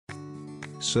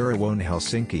Seurahuone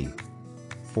Helsinki.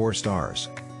 4 stars.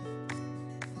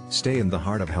 Stay in the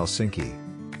heart of Helsinki.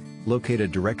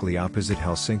 Located directly opposite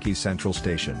Helsinki Central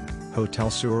Station,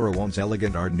 Hotel Seurahuone's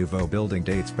elegant Art Nouveau building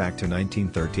dates back to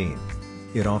 1913.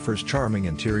 It offers charming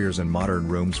interiors and modern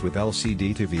rooms with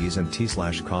LCD TVs and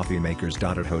tea/coffee makers.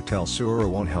 At Hotel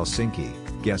Seurahuone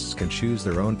Helsinki, guests can choose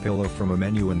their own pillow from a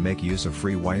menu and make use of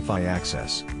free Wi-Fi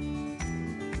access.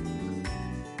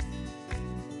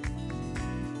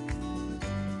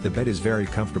 The bed is very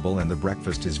comfortable and the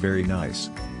breakfast is very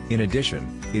nice. In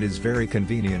addition, it is very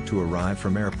convenient to arrive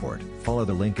from airport. Follow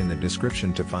the link in the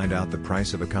description to find out the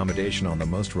price of accommodation on the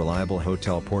most reliable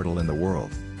hotel portal in the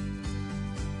world.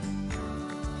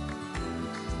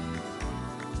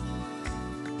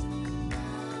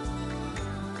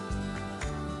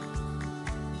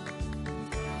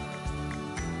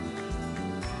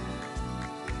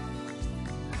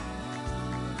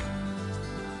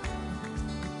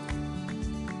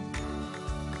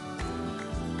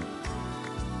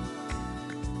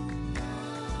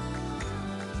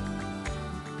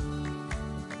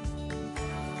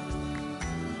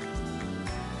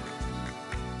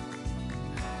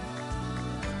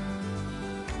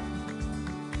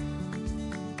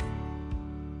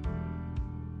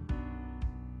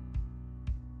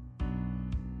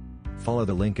 Follow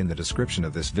the link in the description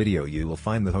of this video. You will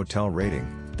find the hotel rating,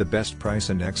 the best price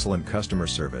and excellent customer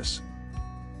service.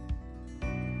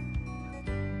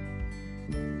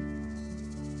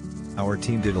 Our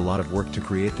team did a lot of work to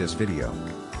create this video.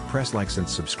 Press likes and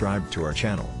subscribe to our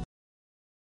channel.